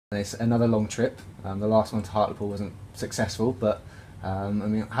It's another long trip. The last one to Hartlepool wasn't successful, but I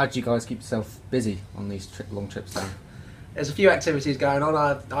mean, how do you guys keep yourself busy on these long trips then? There's a few activities going on.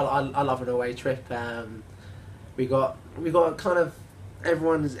 I love an away trip. We got kind of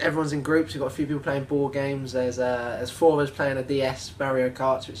everyone's in groups. We've got a few people playing board games. There's four of us playing a DS Mario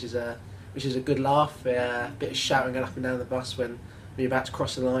Kart, which is a good laugh. A bit of shouting going up and down the bus when you're about to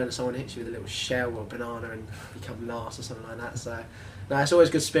cross the line and someone hits you with a little shell or banana and you come last or something like that. So no, it's always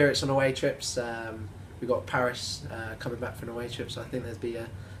good spirits on away trips. We've got Paris coming back for an away trip, so I think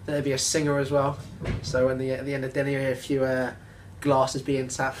there'd be a singer as well. So at the end of dinner you hear a few glasses being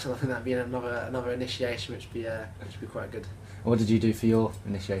tapped, and I think that'd be another initiation, which would be quite good. What did you do for your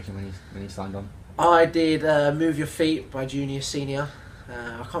initiation when you signed on? I did Move Your Feet by Junior Senior.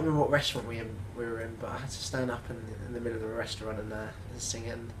 I can't remember what restaurant we were in, but I had to stand up in the middle of a restaurant and sing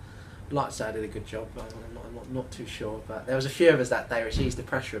it. And I'd like to say I did a good job, but I'm not too sure. But there was a few of us that day, which eased the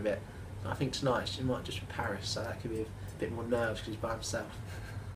pressure a bit. I think tonight she might just be Paris, so that could be a bit more nerves because he's by himself.